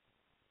us,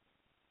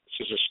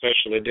 this is a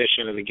special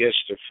edition of the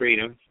Gifts of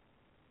Freedom.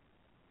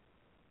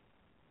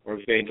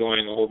 We've been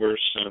going over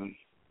some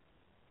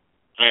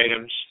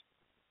items,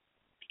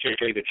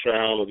 particularly the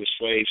trial of the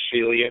slave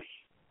Celia,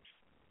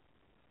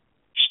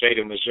 state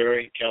of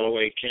Missouri,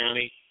 Callaway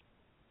County,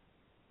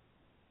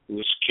 who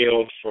was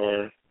killed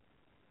for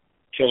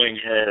killing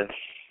her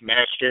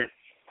master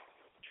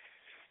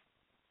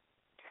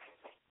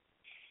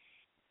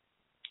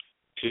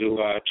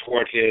to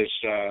thwart his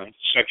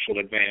sexual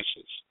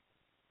advances.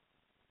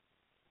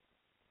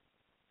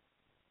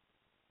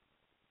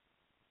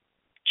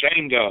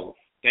 Jane Doe,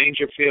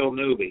 Dangerfield,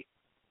 Newby,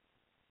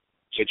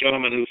 is a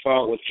gentleman who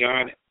fought with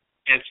John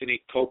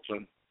Anthony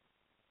Copeland.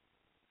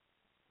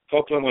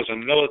 Copeland was a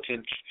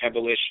militant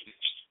abolitionist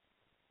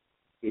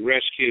who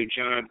rescued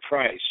John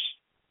Price.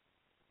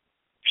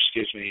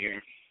 Excuse me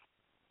here.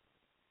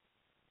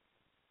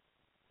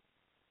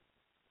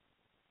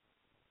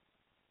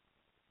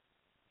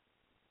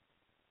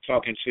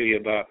 Talking to you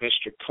about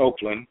Mr.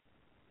 Copeland.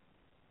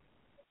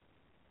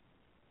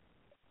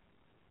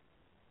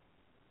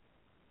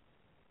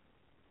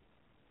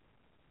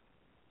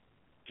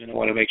 And I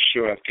want to make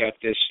sure I've got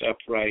this up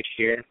right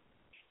here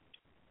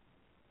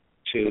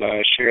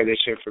to share this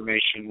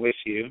information with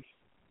you.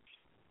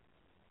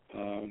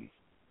 I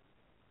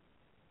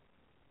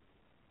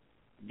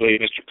believe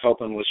Mr.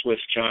 Copeland was with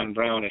John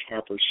Brown at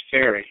Harper's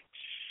Ferry.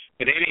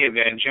 But in any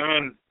event,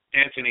 John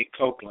Anthony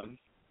Copeland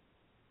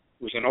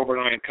was an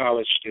Oberlin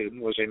College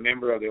student, was a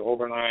member of the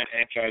Oberlin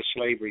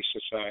Anti-Slavery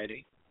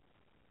Society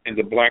and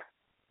the Black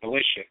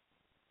Militia,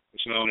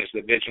 was known as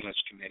the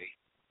Vigilance Committee,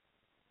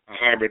 a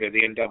hybrid of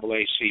the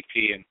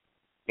NAACP and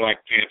Black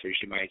Panthers,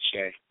 you might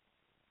say.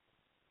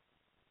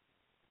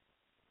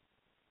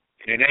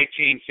 And in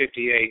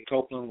 1858,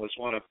 Copeland was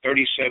one of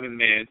 37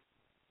 men,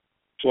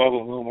 12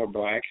 of whom were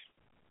black,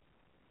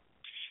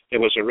 that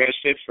was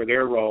arrested for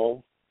their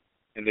role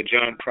in the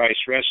John Price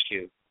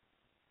Rescue,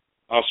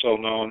 also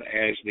known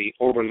as the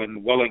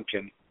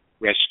Oberlin-Wellington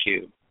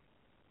Rescue.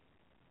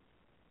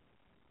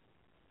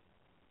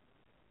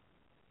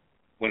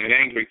 When an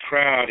angry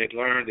crowd had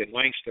learned that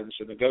Langston's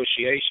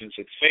negotiations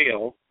had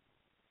failed,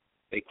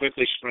 they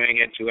quickly sprang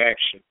into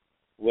action.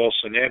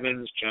 Wilson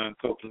Evans, John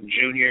Copeland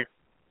Jr.,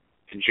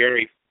 and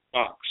Jerry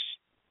Fox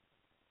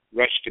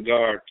rushed to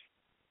guard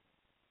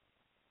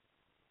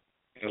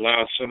and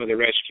allowed some of the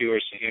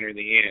rescuers to enter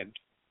the inn.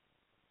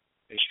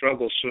 A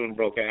struggle soon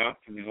broke out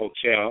in the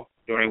hotel,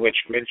 during which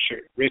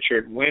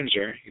Richard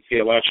Windsor, a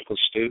theological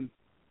student,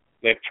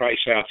 led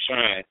Price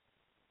outside,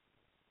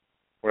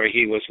 where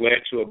he was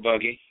led to a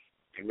buggy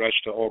and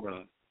rushed to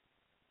Oberlin.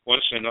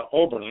 Once in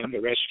Oberlin, the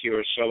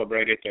rescuers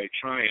celebrated their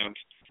triumph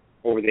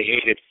over the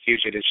hated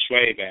Fugitive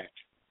Slave Act.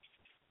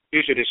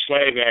 Fugitive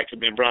Slave Act had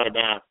been brought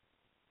about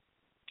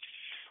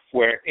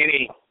where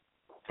any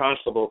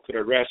constable could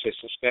arrest a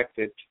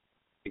suspected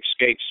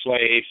escaped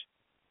slave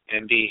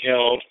and be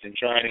held and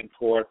tried in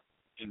court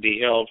and be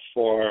held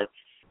for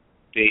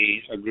the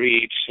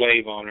agreed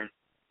slave owner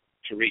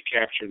to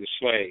recapture the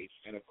slave.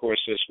 And of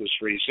course, this was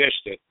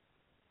resisted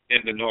in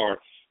the North,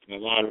 and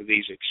a lot of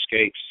these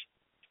escapes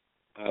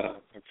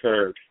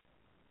occurred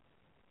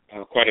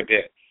quite a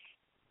bit.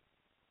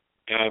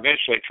 Now,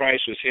 eventually, Price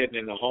was hidden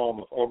in the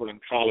home of Oberlin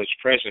College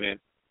president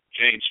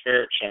James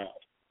Fairchild,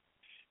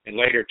 and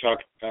later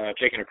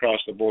taken across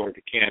the border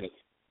to Canada.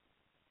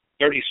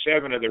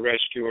 37 of the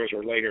rescuers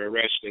were later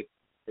arrested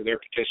for their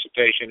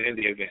participation in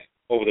the event.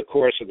 Over the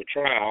course of the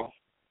trial,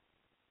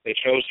 they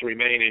chose to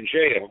remain in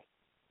jail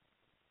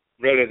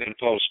rather than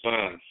post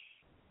bond.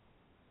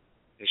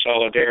 In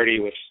solidarity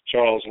with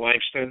Charles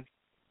Langston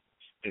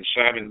and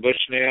Simon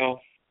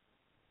Bushnell,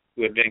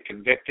 who had been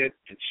convicted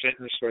and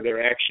sentenced for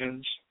their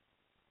actions,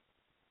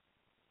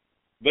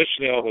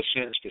 Bushnell was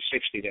sentenced to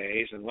 60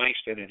 days, and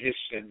Langston and his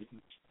sentence,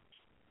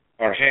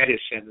 or had his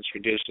sentence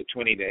reduced to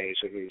 20 days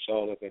as a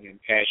result of an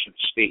impassioned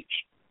speech,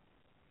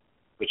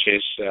 which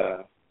is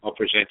I'll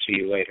present to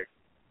you later.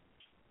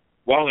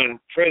 While in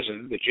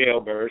prison, the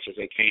jailbirds, as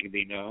they came to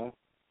be known,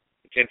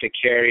 attempted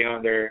to carry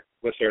on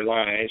with their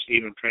lives,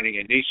 even printing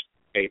a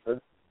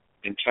newspaper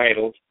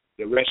entitled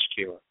The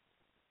Rescuer.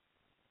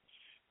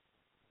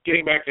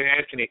 Getting back to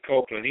Anthony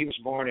Copeland, he was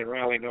born in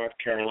Raleigh, North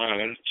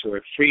Carolina, to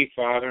a free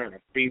father and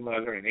a free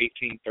mother in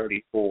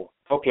 1834.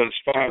 Copeland's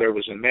father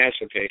was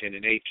emancipated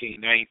in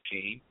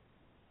 1819,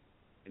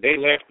 and they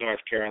left North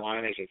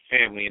Carolina as a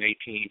family in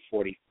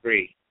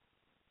 1843.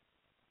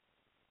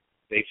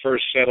 They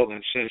first settled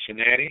in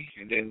Cincinnati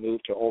and then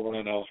moved to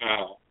Oberlin,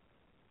 Ohio.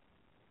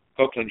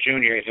 Copeland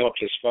Jr. had helped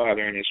his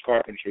father in his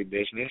carpentry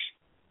business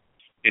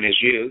in his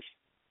youth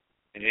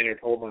and entered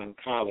Oberlin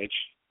College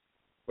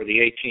for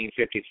the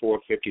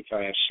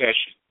 1854-55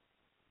 session.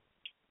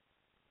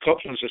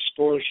 Copeland's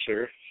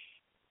exposure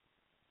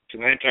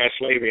to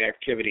anti-slavery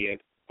activity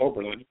at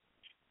Oberlin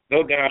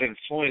no doubt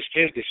influenced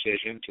his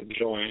decision to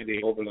join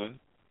the Oberlin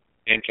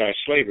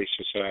Anti-Slavery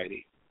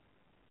Society.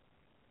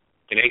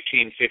 In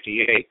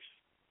 1858,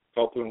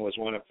 Copeland was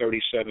one of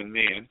 37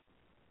 men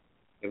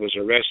that was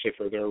arrested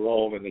for their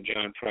role in the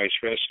John Price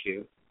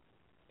Rescue,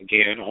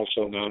 again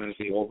also known as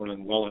the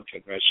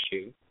Oberlin-Wellington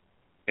Rescue.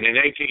 And in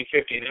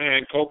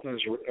 1859,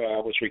 Copeland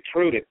was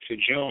recruited to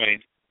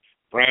join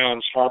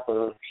Brown's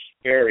Harper's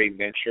Ferry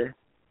venture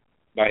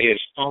by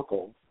his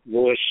uncle,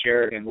 Louis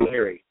Sheridan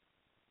Leary,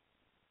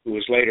 who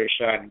was later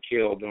shot and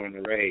killed during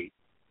the raid.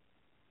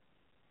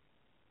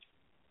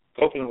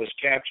 Copeland was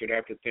captured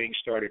after things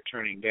started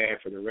turning bad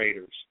for the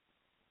raiders.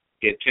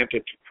 He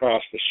attempted to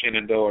cross the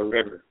Shenandoah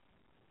River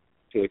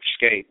to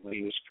escape when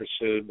he was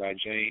pursued by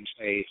James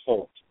A.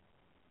 Holt,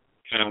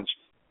 townsman.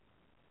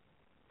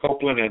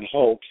 Copeland and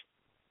Holt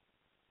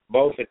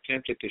both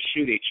attempted to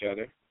shoot each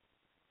other,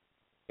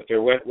 but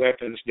their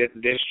weapons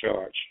didn't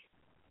discharge.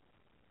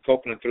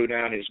 Copeland threw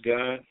down his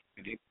gun,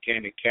 and he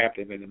became a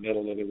captive in the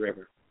middle of the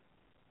river.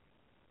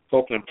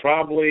 Copeland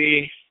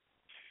probably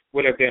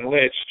would have been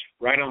lynched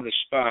right on the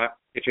spot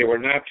if it were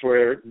not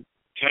for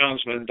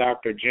townsman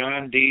Dr.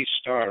 John D.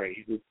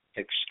 Starry, who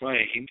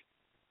exclaimed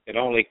that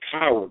only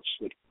cowards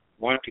would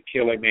want to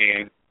kill a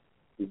man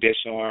who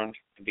disarmed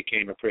and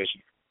became a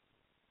prisoner.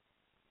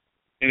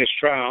 In his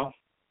trial,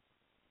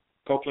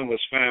 Copeland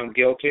was found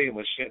guilty and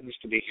was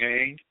sentenced to be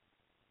hanged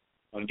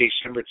on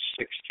December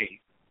 16th.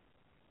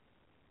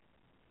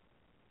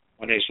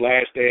 On his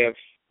last day of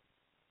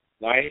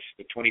life,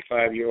 the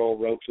 25-year-old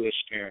wrote to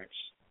his parents,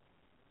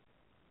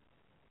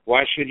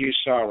 "Why should you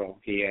sorrow?"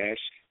 he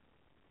asked.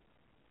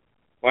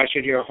 "Why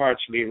should your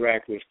hearts be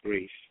racked with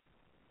grief?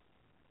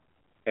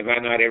 Have I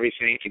not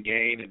everything to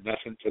gain and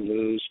nothing to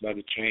lose by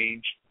the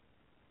change?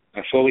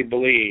 I fully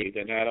believe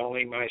that not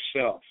only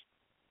myself,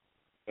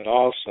 but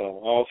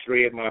also all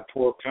three of my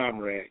poor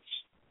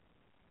comrades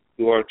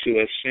who are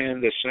to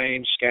ascend the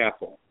same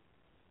scaffold,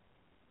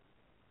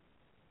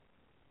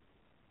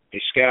 a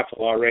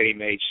scaffold already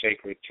made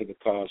sacred to the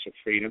cause of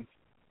freedom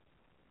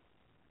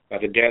by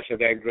the death of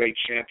that great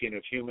champion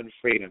of human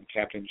freedom,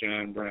 Captain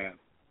John Brown.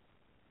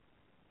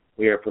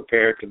 We are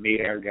prepared to meet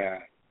our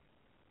God."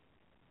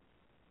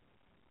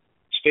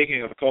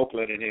 Speaking of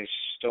Copeland and his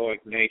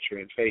stoic nature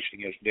in facing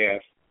his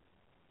death,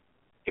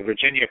 the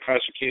Virginia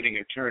prosecuting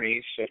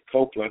attorney said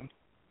Copeland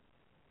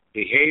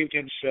behaved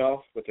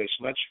himself with as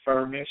much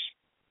firmness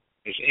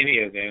as any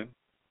of them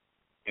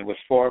and with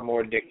far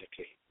more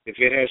dignity. If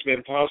it has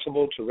been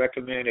possible to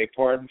recommend a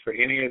pardon for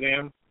any of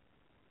them,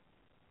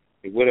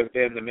 it would have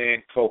been the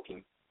man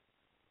Copeland,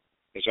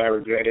 as I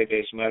regretted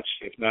as much,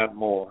 if not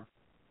more,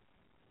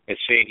 at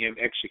seeing him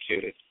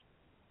executed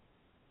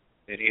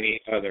than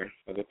any other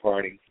of the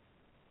party.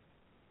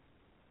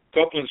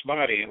 Copeland's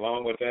body,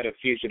 along with that of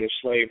fugitive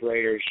slave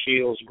raiders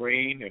Shields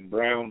Green and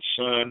Brown's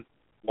son,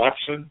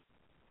 Watson,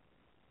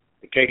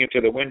 were taken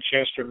to the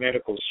Winchester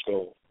Medical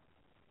School,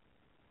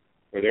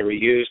 where they were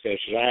used as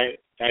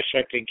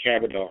dissecting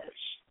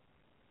cabadars.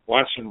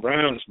 Watson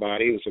Brown's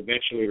body was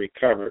eventually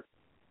recovered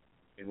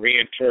and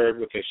reinterred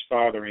with his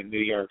father in New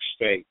York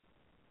State.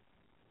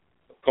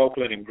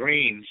 Copeland and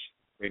Green's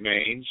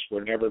remains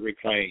were never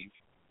reclaimed.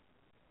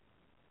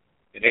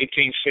 In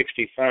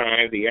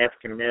 1865, the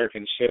African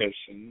American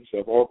citizens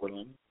of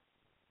Oberlin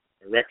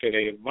erected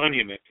a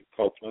monument to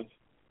Copeland,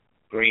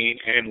 Green,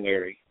 and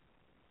Leary,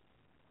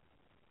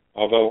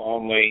 although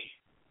only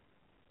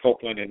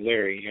Copeland and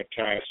Leary had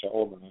ties to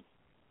Oberlin.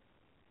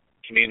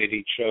 The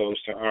community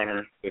chose to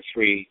honor the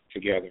three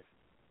together.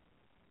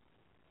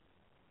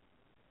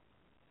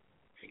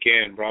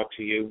 Again, brought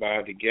to you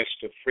by the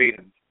Gift of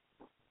Freedom,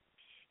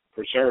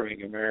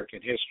 preserving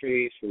American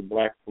history through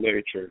Black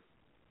literature.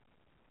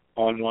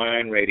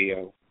 Online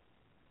radio. You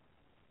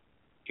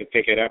can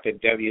pick it up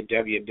at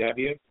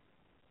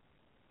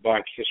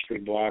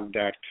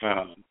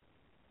www.blackhistoryblog.com.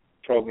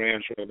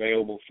 Programs are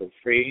available for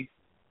free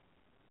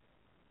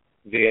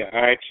via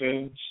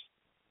iTunes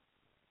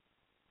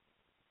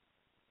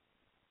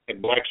at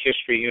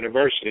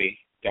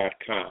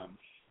blackhistoryuniversity.com.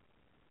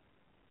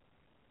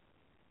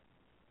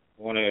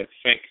 I want to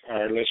thank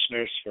our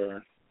listeners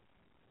for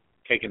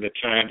taking the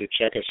time to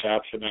check us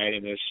out tonight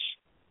in this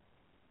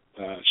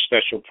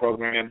special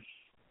program,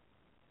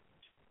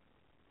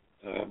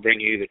 bring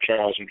you the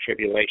trials and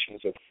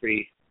tribulations of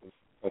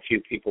a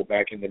few people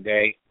back in the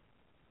day.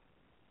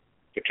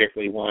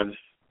 Particularly one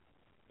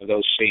of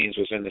those scenes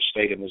was in the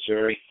state of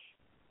Missouri,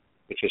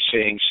 which is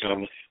seeing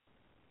some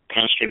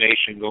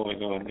consternation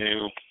going on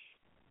now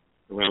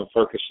around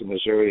Ferguson,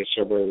 Missouri, a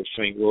suburb of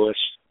St. Louis,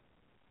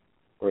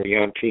 where a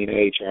young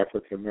teenage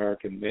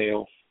African-American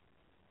male,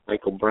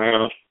 Michael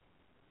Brown,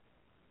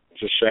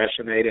 was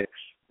assassinated,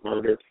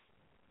 murdered,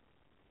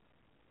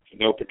 for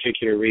no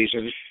particular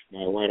reason,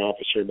 by a white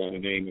officer by the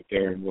name of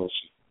Darren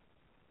Wilson.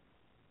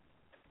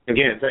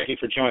 Again, thank you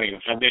for joining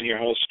us. I've been your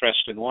host,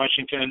 Preston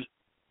Washington,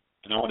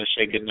 and I want to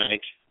say good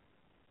night.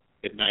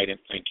 Good night, and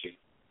thank you.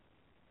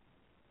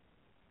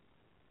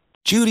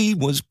 Judy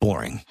was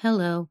boring.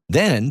 Hello.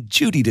 Then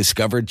Judy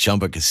discovered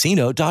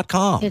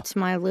ChumbaCasino.com. It's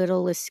my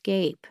little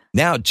escape.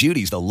 Now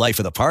Judy's the life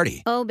of the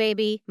party. Oh,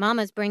 baby,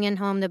 mama's bringing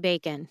home the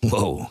bacon.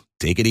 Whoa,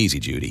 take it easy,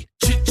 Judy.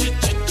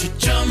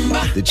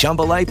 The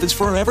Chumba life is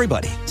for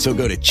everybody. So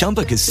go to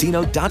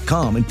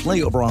ChumbaCasino.com and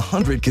play over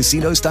 100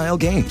 casino-style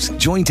games.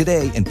 Join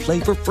today and play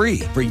for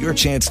free for your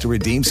chance to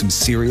redeem some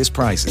serious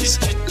prizes.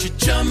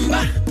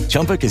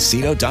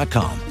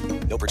 ChumbaCasino.com.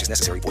 No purchase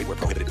necessary. Void where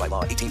prohibited by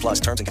law. 18 plus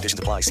terms and conditions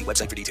apply. See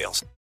website for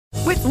details.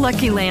 With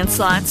Lucky Land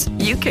Slots,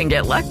 you can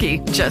get lucky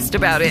just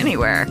about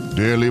anywhere.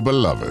 Dearly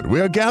beloved, we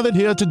are gathered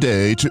here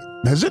today to...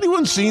 Has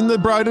anyone seen the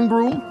bride and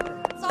groom?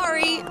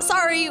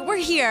 Sorry, we're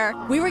here.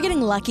 We were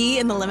getting lucky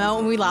in the limo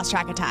and we lost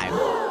track of time.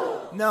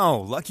 No,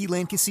 Lucky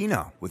Land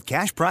Casino, with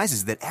cash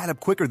prizes that add up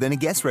quicker than a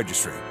guest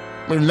registry.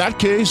 In that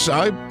case,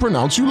 I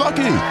pronounce you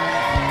lucky.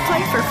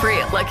 Play for free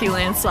at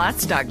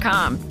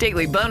LuckyLandSlots.com.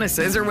 Daily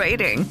bonuses are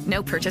waiting.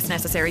 No purchase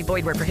necessary.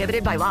 Void where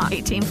prohibited by law.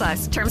 18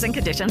 plus. Terms and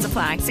conditions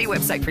apply. See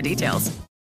website for details.